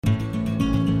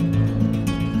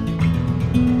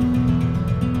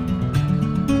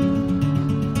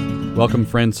Welcome,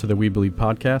 friends, to the We Believe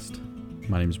podcast.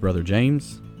 My name is Brother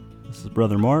James. This is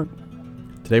Brother Mark.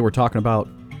 Today we're talking about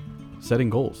setting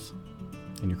goals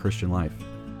in your Christian life.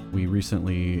 We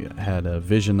recently had a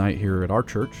vision night here at our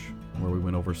church where we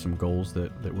went over some goals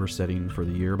that we're setting for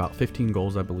the year, about 15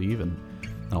 goals, I believe, and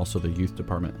also the youth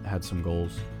department had some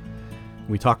goals.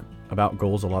 We talk about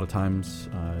goals a lot of times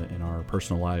in our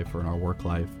personal life or in our work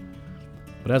life,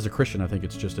 but as a Christian, I think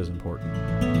it's just as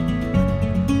important.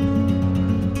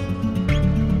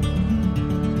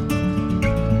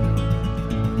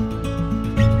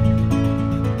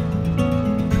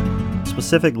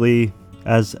 Specifically,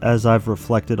 as I've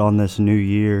reflected on this new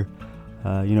year,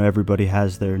 everybody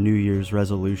has their New Year's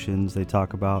resolutions. They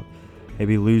talk about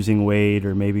maybe losing weight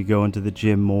or maybe going to the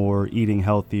gym more, eating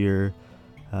healthier,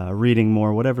 reading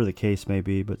more, whatever the case may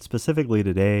be. But specifically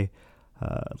today,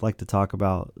 I'd like to talk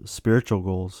about spiritual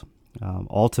goals.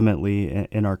 Ultimately,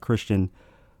 in our Christian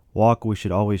walk, we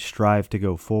should always strive to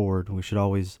go forward. We should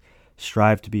always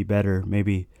strive to be better,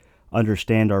 maybe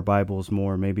understand our Bibles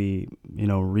more, maybe,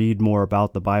 read more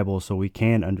about the Bible so we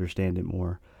can understand it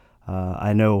more.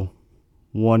 I know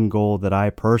one goal that I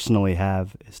personally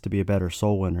have is to be a better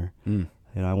soul winner.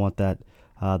 I want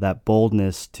that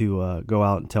boldness to go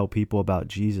out and tell people about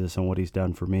Jesus and what he's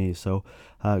done for me. So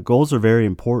goals are very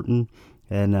important.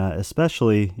 And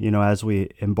especially, as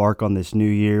we embark on this new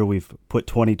year, we've put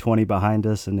 2020 behind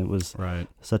us and it was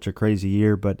such a crazy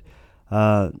year. But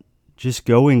just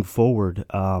going forward,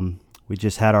 we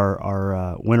just had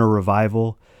our winter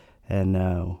revival,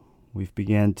 and we've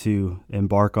began to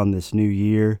embark on this new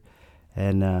year,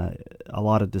 and a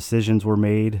lot of decisions were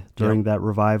made during that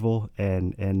revival,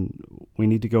 and we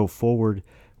need to go forward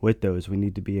with those. We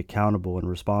need to be accountable and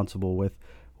responsible with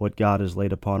what God has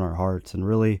laid upon our hearts, and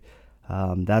really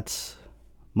that's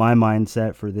my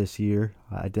mindset for this year.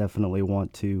 I definitely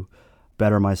want to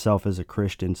better myself as a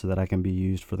Christian so that I can be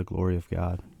used for the glory of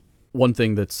God. One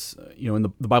thing that's, in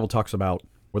the Bible talks about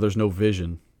where there's no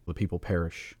vision, the people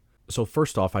perish. So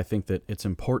first off, I think that it's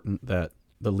important that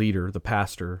the leader, the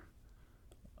pastor,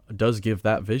 does give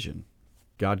that vision.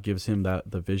 God gives him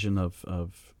the vision of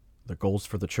the goals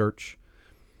for the church.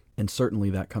 And certainly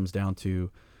that comes down to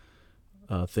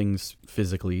things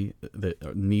physically,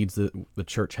 that needs that the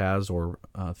church has, or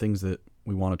things that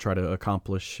we want to try to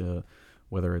accomplish,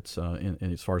 whether it's in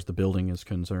as far as the building is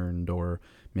concerned, or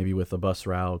maybe with the bus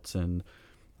routes, and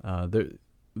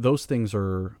those things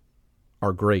are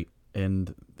great,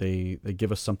 and they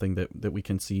give us something that we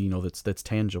can see, that's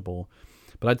tangible.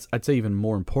 But I'd say even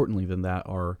more importantly than that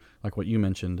are, like what you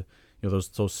mentioned,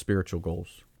 those spiritual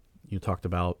goals. You talked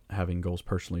about having goals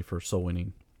personally for soul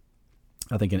winning.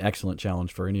 I think an excellent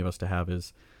challenge for any of us to have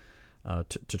is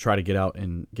to try to get out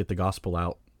and get the gospel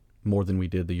out more than we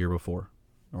did the year before,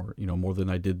 or more than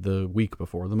I did the week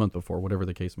before, the month before, whatever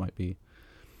the case might be.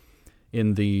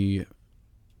 In the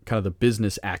kind of the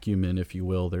business acumen, if you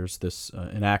will, there's this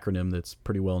an acronym that's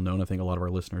pretty well known. I think a lot of our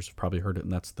listeners have probably heard it,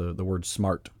 and that's the word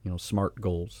SMART. SMART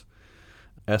goals.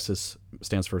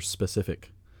 Stands for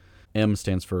specific. M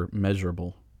stands for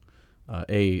measurable.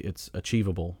 A, it's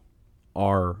achievable.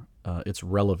 R, it's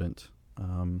relevant.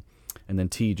 And then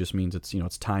T just means it's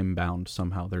it's time bound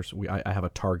somehow. I have a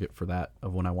target for that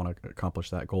of when I want to accomplish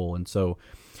that goal. And so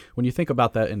when you think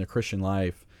about that in the Christian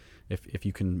life, if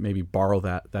you can maybe borrow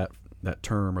that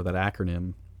term or that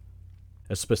acronym,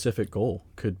 a specific goal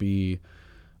could be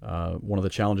one of the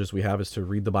challenges we have is to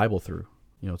read the Bible through.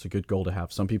 It's a good goal to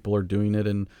have. Some people are doing it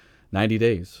in 90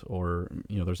 days, or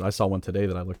I saw one today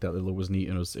that I looked at that was neat,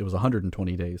 and it was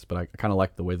 120 days, but I kind of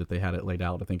liked the way that they had it laid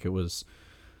out. I think it was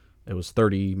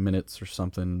 30 minutes or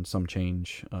something, some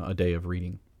change a day of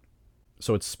reading.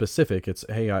 So it's specific. It's,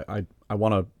 hey, I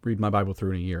want to read my Bible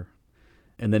through in a year.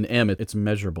 And then M, it's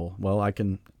measurable. Well, I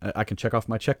can check off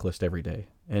my checklist every day.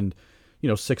 And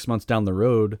 6 months down the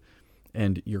road,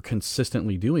 and you're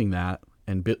consistently doing that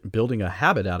and building a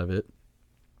habit out of it,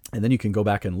 and then you can go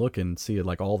back and look and see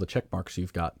like all the check marks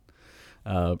you've got.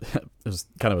 It was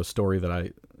kind of a story that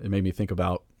it made me think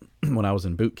about when I was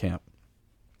in boot camp.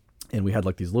 And we had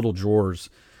like these little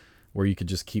drawers where you could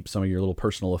just keep some of your little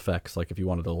personal effects, like if you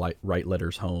wanted to write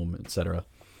letters home, etc.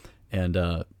 And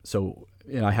so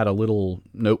I had a little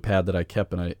notepad that I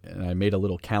kept, and I made a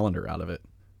little calendar out of it.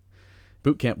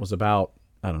 Boot camp was about,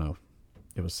 I don't know,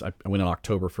 I went on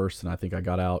October 1st, and I think I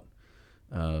got out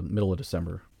middle of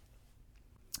December.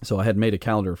 So I had made a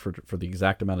calendar for the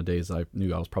exact amount of days that I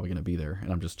knew I was probably going to be there,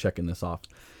 and I'm just checking this off.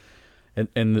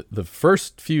 And the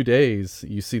first few days,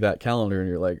 you see that calendar and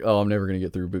you're like, oh, I'm never going to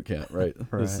get through boot camp, right?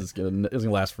 This is going to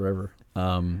last forever.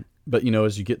 But,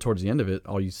 as you get towards the end of it,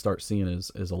 all you start seeing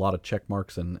is a lot of check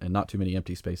marks and not too many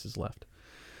empty spaces left.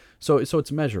 So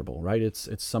it's measurable, right? It's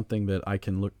something that I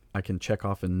can check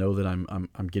off and know that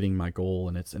I'm getting my goal,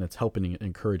 and it's helping,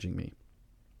 encouraging me.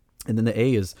 And then the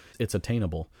A is it's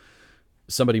attainable.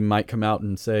 Somebody might come out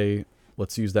and say,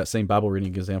 let's use that same Bible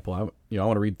reading example. I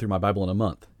want to read through my Bible in a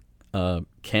month.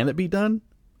 Can it be done?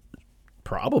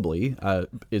 Probably.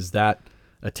 Is that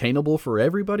attainable for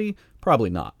everybody? Probably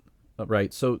not.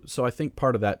 Right. So I think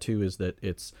part of that too is that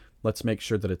let's make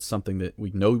sure that it's something that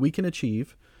we know we can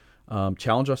achieve.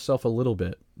 Challenge ourselves a little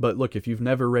bit. But look, if you've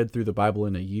never read through the Bible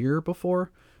in a year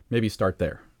before, maybe start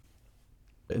there.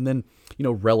 And then,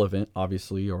 relevant,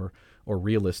 obviously, or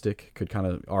realistic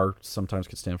sometimes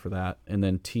could stand for that. And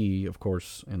then T, of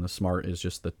course, and the SMART is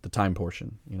just the time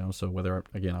portion, so whether,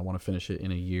 again, I want to finish it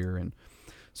in a year. And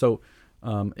so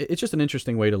it's just an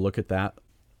interesting way to look at that.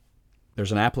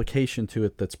 There's an application to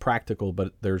it that's practical,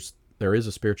 but there is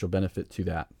a spiritual benefit to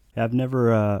that. Yeah, I've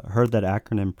never heard that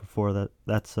acronym before.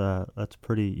 That's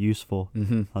pretty useful.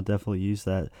 Mm-hmm. I'll definitely use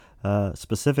that.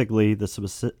 Specifically,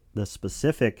 the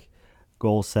specific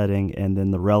goal setting, and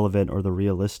then the relevant or the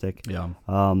realistic. Yeah.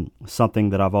 Something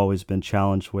that I've always been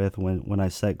challenged with when I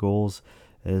set goals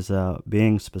is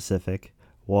being specific,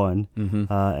 one,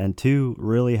 Mm-hmm. And two,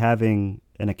 really having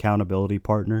an accountability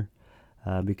partner,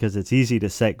 because it's easy to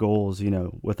set goals,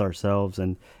 with ourselves,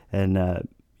 and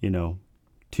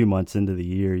 2 months into the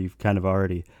year, you've kind of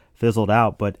already fizzled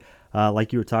out. But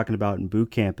like you were talking about in boot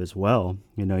camp as well,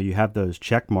 you have those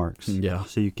check marks, Yeah.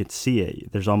 so you can see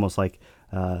it. There's almost like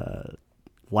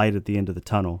light at the end of the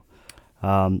tunnel.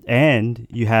 And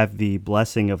you have the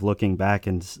blessing of looking back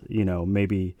and,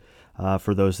 maybe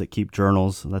for those that keep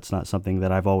journals, that's not something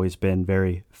that I've always been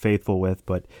very faithful with,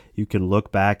 but you can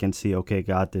look back and see, okay,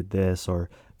 God did this, or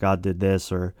God did this,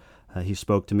 or he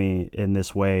spoke to me in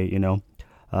this way,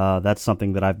 that's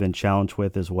something that I've been challenged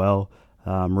with as well.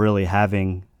 Really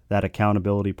having that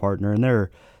accountability partner. And there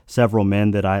are several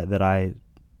men that I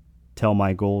tell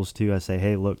my goals to. I say,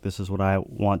 hey, look, this is what I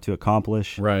want to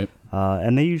accomplish. Right.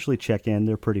 And they usually check in.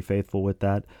 They're pretty faithful with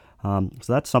that. So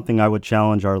that's something I would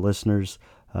challenge our listeners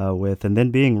with. And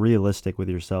then being realistic with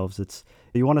yourselves.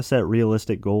 You want to set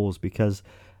realistic goals, because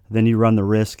then you run the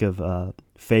risk of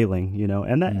failing,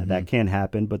 and that, Mm-hmm. that can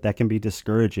happen, but that can be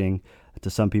discouraging to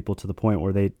some people, to the point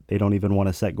where they don't even want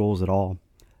to set goals at all.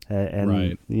 And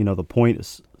Right. The point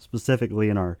is, specifically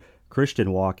in our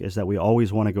Christian walk, is that we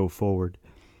always want to go forward.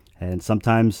 And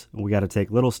sometimes we got to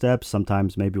take little steps.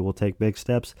 Sometimes maybe we'll take big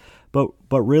steps. But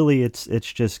really, it's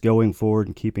just going forward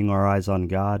and keeping our eyes on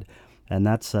God. And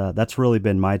that's really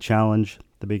been my challenge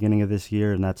at the beginning of this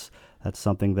year. And that's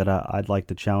something that I'd like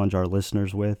to challenge our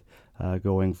listeners with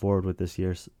going forward with this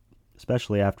year,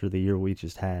 especially after the year we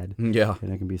just had. Yeah.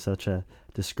 And it can be such a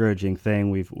discouraging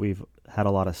thing. We've had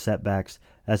a lot of setbacks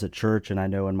as a church, and I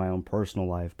know in my own personal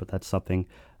life. But that's something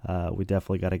we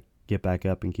definitely got to get back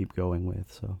up and keep going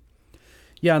with. So.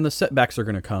 Yeah, and the setbacks are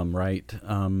going to come, right?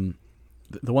 The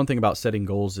one thing about setting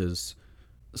goals is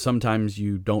sometimes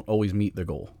you don't always meet the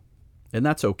goal, and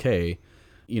that's okay.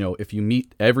 If you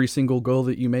meet every single goal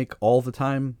that you make all the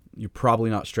time, you're probably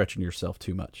not stretching yourself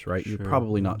too much, right? Sure. You're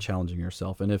probably not challenging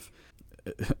yourself. And if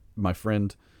my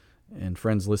friend and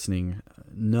friends listening,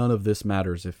 none of this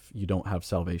matters if you don't have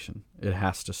salvation. It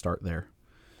has to start there.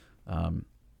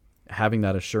 Having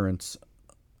that assurance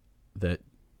that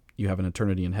you have an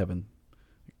eternity in heaven.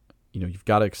 You've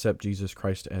got to accept Jesus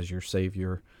Christ as your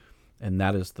Savior, and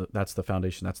that's the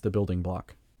foundation. That's the building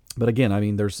block. But again,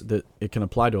 it can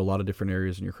apply to a lot of different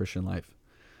areas in your Christian life.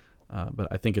 But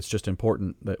I think it's just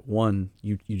important that, one,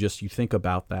 you think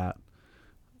about that,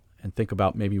 and think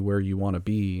about maybe where you want to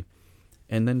be,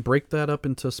 and then break that up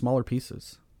into smaller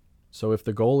pieces. So if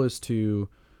the goal is to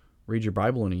read your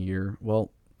Bible in a year,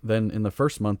 well, then in the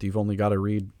first month you've only got to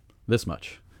read this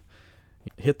much.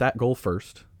 Hit that goal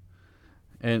first.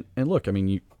 And look,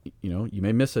 you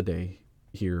may miss a day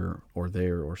here or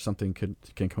there, or something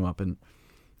can come up, and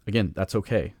again, that's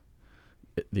okay.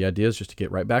 The idea is just to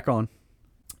get right back on.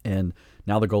 And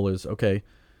now the goal is, okay,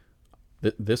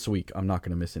 this week I'm not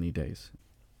going to miss any days.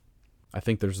 I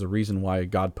think there's a reason why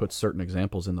God puts certain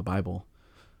examples in the Bible,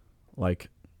 like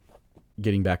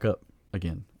getting back up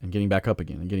again, and getting back up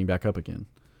again, and getting back up again.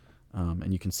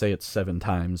 And you can say it 7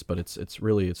 times, but it's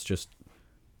just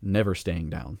never staying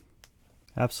down.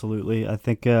 Absolutely. I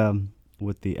think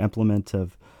with the implement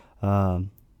of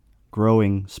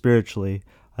growing spiritually,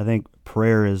 I think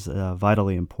prayer is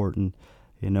vitally important.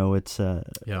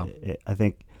 I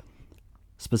think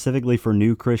specifically for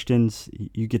new Christians,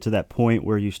 you get to that point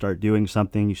where you start doing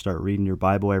something, you start reading your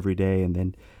Bible every day, and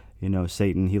then,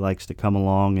 Satan, he likes to come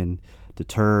along and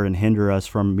deter and hinder us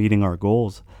from meeting our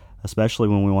goals, especially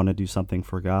when we want to do something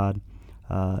for God.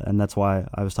 And that's why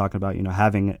I was talking about,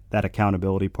 having that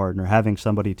accountability partner, having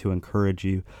somebody to encourage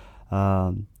you.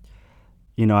 I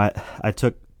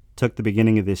took the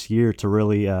beginning of this year to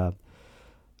really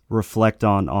reflect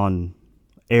on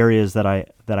areas that I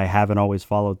haven't always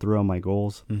followed through on my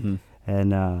goals. Mm-hmm.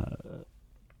 And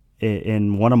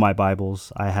in one of my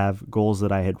Bibles, I have goals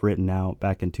that I had written out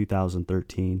back in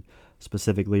 2013,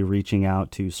 specifically reaching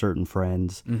out to certain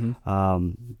friends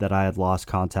that I had lost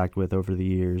contact with over the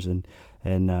years, and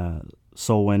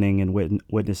soul winning and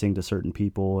witnessing to certain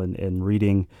people, and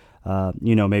reading,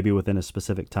 maybe within a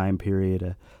specific time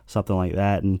period, something like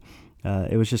that. And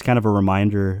it was just kind of a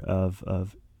reminder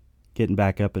of getting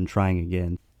back up and trying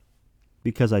again,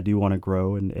 because I do want to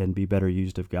grow and be better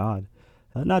used of God,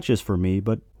 not just for me,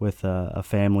 but with a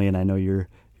family. And I know you're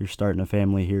starting a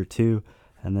family here too,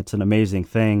 and that's an amazing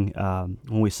thing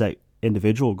when we set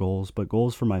individual goals, but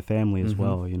goals for my family as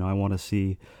well. I want to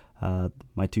see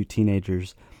my two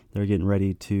teenagers. They're getting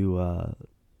ready to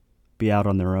be out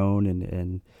on their own,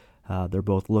 and they're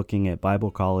both looking at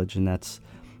Bible college, and that's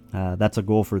a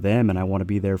goal for them, and I want to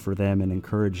be there for them and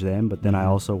encourage them. But then I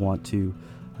also want to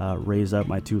raise up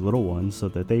my two little ones so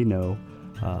that they know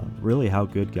really how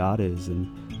good God is,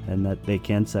 and that they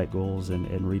can set goals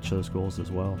and reach those goals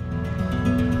as well.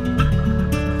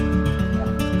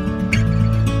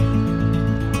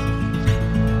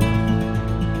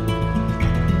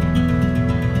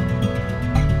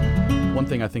 One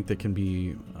thing I think that can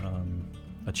be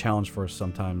a challenge for us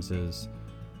sometimes is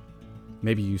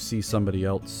maybe you see somebody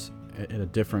else at a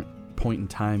different point in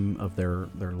time of their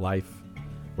life,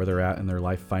 where they're at in their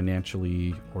life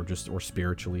financially or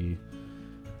spiritually,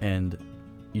 and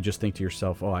you just think to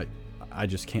yourself, oh, I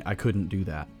just can't, I couldn't do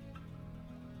that.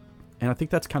 And I think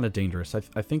that's kind of dangerous.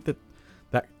 I think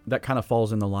that kind of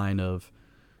falls in the line of,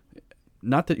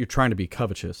 not that you're trying to be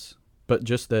covetous, but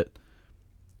just that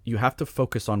you have to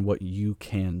focus on what you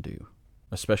can do,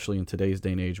 especially in today's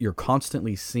day and age. You're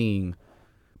constantly seeing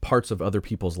parts of other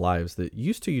people's lives that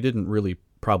used to you didn't really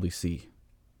probably see.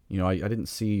 I didn't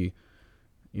see,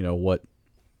 what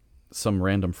some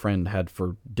random friend had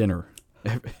for dinner,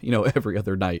 every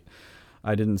other night.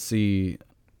 I didn't see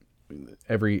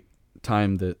every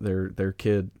time that their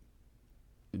kid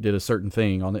did a certain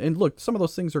thing on the, and look, some of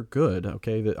those things are good.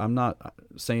 Okay. That I'm not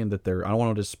saying that I don't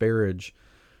want to disparage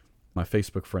my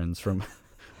Facebook friends from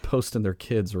posting their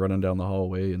kids running down the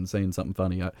hallway and saying something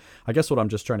funny. I guess what I'm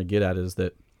just trying to get at is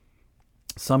that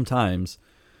sometimes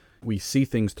we see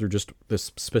things through just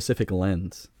this specific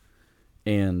lens,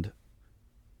 and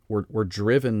we're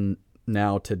driven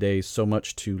now today so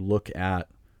much to look at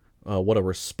what a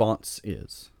response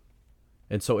is.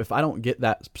 And so if I don't get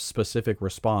that specific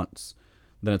response,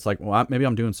 then it's like, well, maybe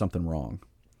I'm doing something wrong.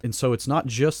 And so it's not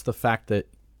just the fact that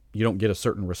you don't get a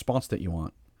certain response that you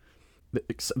want.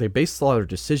 They base a lot of their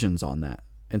decisions on that.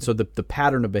 And so the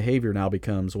pattern of behavior now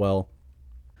becomes, well,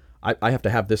 I have to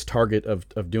have this target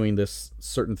of doing this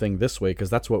certain thing this way because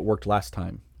that's what worked last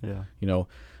time. Yeah.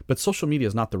 But social media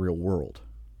is not the real world.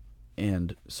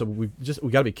 And so we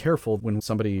got to be careful when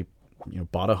somebody,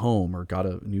 bought a home or got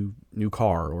a new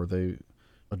car or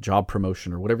a job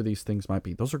promotion or whatever these things might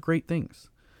be. Those are great things.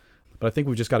 But I think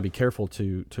we've just got to be careful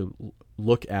to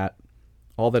look at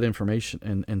all that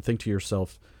information and think to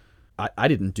yourself, I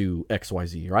didn't do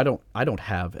XYZ, or I don't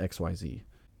have XYZ.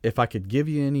 If I could give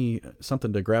you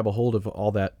something to grab a hold of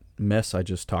all that mess I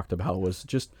just talked about, was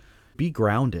just be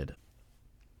grounded,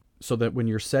 so that when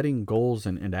you're setting goals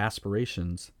and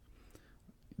aspirations,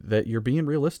 that you're being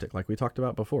realistic, like we talked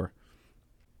about before.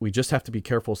 We just have to be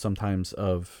careful sometimes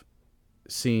of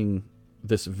seeing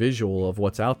this visual of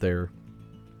what's out there.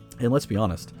 And let's be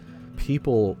honest,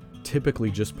 people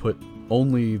typically just put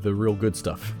only the real good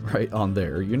stuff right on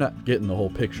there. You're not getting the whole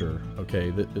picture,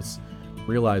 okay?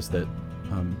 Realize that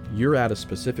you're at a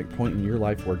specific point in your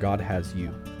life where God has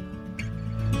you.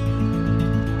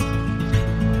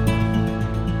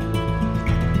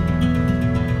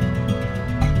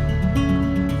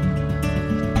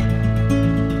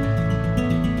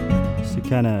 To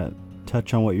kind of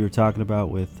touch on what you were talking about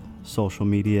with social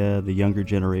media, the younger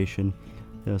generation,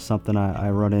 something I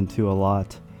run into a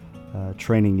lot,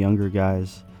 training younger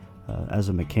guys as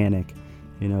a mechanic.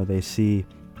 They see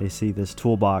this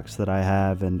toolbox that I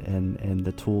have and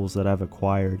the tools that I've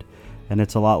acquired, and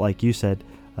it's a lot like you said.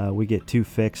 We get too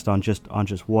fixed on just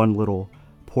one little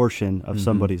portion of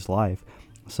somebody's life.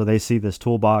 So they see this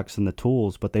toolbox and the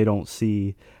tools, but they don't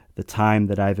see the time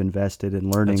that I've invested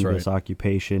in learning this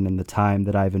occupation, and the time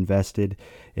that I've invested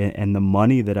and the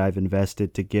money that I've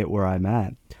invested to get where I'm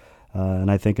at. And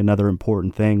I think another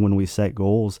important thing when we set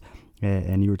goals,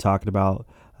 and you were talking about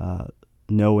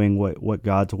knowing what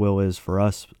God's will is for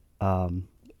us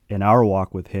in our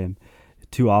walk with Him,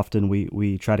 too often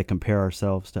we try to compare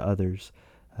ourselves to others.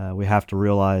 We have to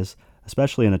realize,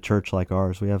 especially in a church like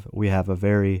ours, we have a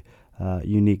very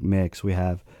unique mix. We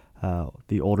have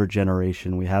the older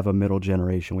generation, we have a middle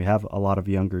generation, we have a lot of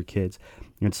younger kids,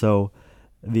 and so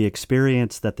the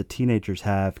experience that the teenagers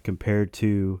have compared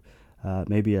to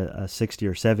maybe a 60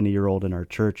 or 70-year-old in our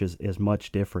church is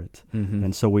much different. Mm-hmm.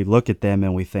 And so we look at them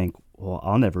and we think, well,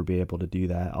 I'll never be able to do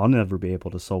that. I'll never be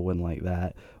able to soul win like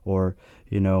that. Or,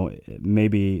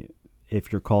 maybe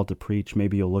if you're called to preach,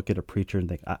 maybe you'll look at a preacher and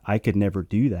think, I could never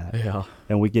do that. Yeah.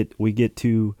 And we get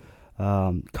too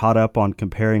caught up on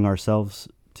comparing ourselves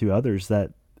to others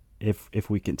that if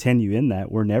we continue in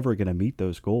that, we're never going to meet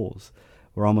those goals.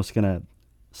 We're almost going to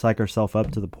psych ourselves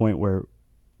up to the point where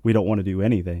we don't want to do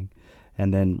anything.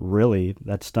 And then really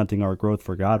that's stunting our growth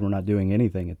for God. We're not doing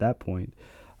anything at that point.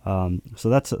 So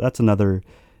that's another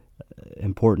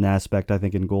important aspect, I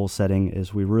think, in goal setting,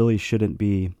 is we really shouldn't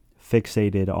be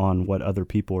fixated on what other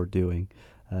people are doing.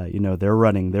 They're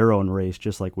running their own race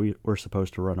just like we're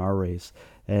supposed to run our race.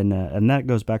 And that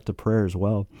goes back to prayer as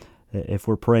well. If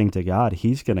we're praying to God,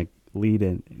 He's going to lead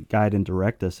and guide and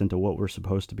direct us into what we're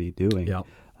supposed to be doing. Yeah.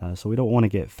 So we don't want to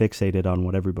get fixated on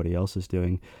what everybody else is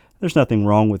doing. There's nothing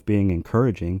wrong with being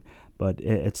encouraging, but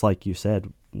it's like you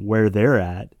said, where they're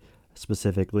at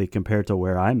specifically compared to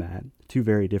where I'm at, two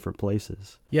very different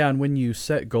places. Yeah, and when you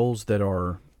set goals that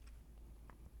are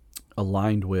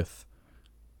aligned with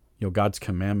God's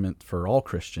commandment for all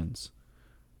Christians,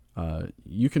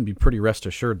 you can be pretty rest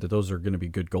assured that those are going to be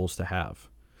good goals to have.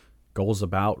 Goals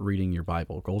about reading your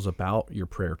Bible, goals about your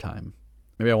prayer time.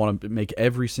 Maybe I want to make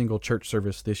every single church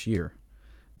service this year.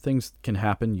 Things can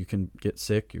happen. You can get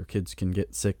sick. Your kids can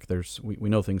get sick. We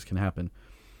know things can happen.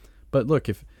 But look,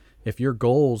 if your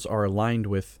goals are aligned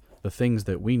with the things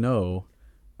that we know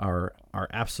are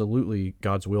absolutely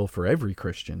God's will for every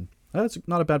Christian, that's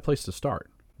not a bad place to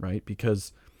start, right?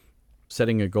 Because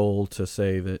setting a goal to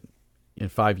say that in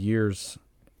 5 years,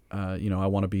 I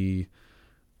want to be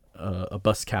a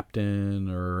bus captain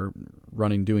or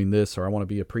doing this, or I want to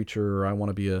be a preacher, or I want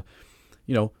to be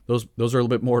those are a little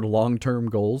bit more long-term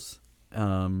goals.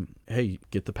 Hey,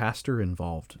 get the pastor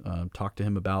involved. Talk to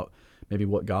him about maybe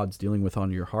what God's dealing with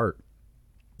on your heart.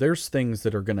 There's things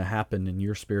that are going to happen in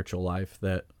your spiritual life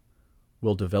that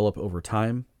will develop over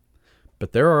time.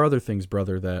 But there are other things,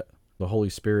 brother, that the Holy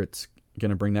Spirit's going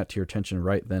to bring that to your attention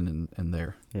right then and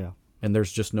there. Yeah. And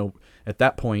there's just at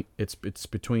that point, it's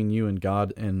between you and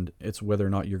God, and it's whether or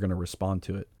not you're going to respond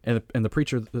to it. And the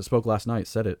preacher that spoke last night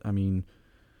said it. I mean,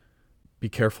 be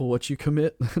careful what you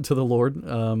commit to the Lord.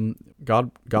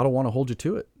 God will want to hold you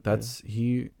to it. That's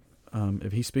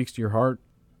if He speaks to your heart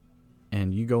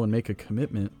and you go and make a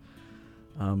commitment,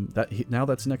 now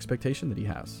that's an expectation that He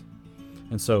has.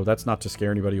 And so that's not to scare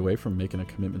anybody away from making a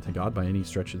commitment to God by any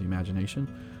stretch of the imagination,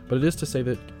 but it is to say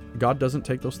that God doesn't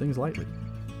take those things lightly.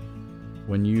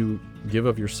 When you give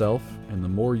of yourself, and the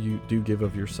more you do give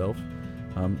of yourself,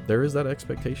 there is that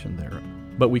expectation there.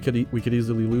 But we could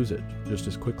easily lose it just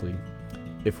as quickly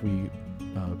if we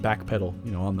backpedal,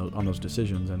 on those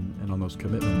decisions and on those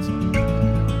commitments.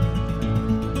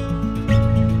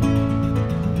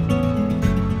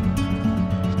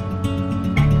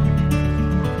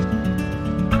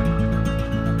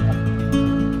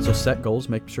 So set goals,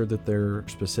 make sure that they're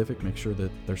specific, make sure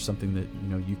that there's something that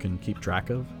you can keep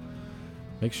track of.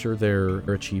 Make sure they're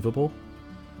achievable,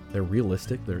 they're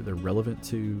realistic, they're relevant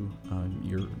to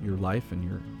your life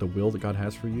and the will that God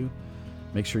has for you.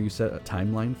 Make sure you set a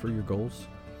timeline for your goals.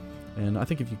 And I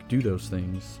think if you do those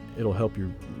things, it'll help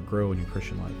you grow in your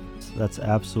Christian life. That's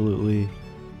absolutely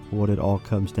what it all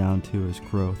comes down to, is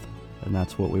growth. And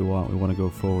that's what we want. We want to go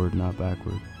forward, not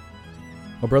backward.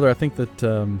 Well, brother, I think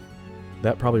that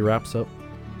that probably wraps up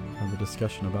the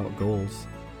discussion about goals.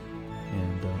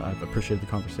 And I've appreciated the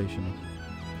conversation.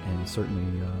 And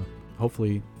certainly,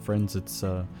 hopefully, friends, it's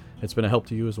been a help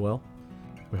to you as well.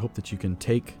 We hope that you can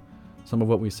take some of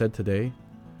what we said today,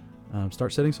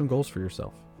 start setting some goals for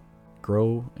yourself.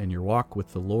 Grow in your walk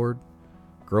with the Lord.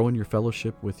 Grow in your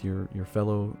fellowship with your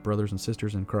fellow brothers and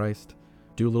sisters in Christ.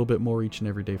 Do a little bit more each and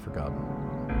every day for God.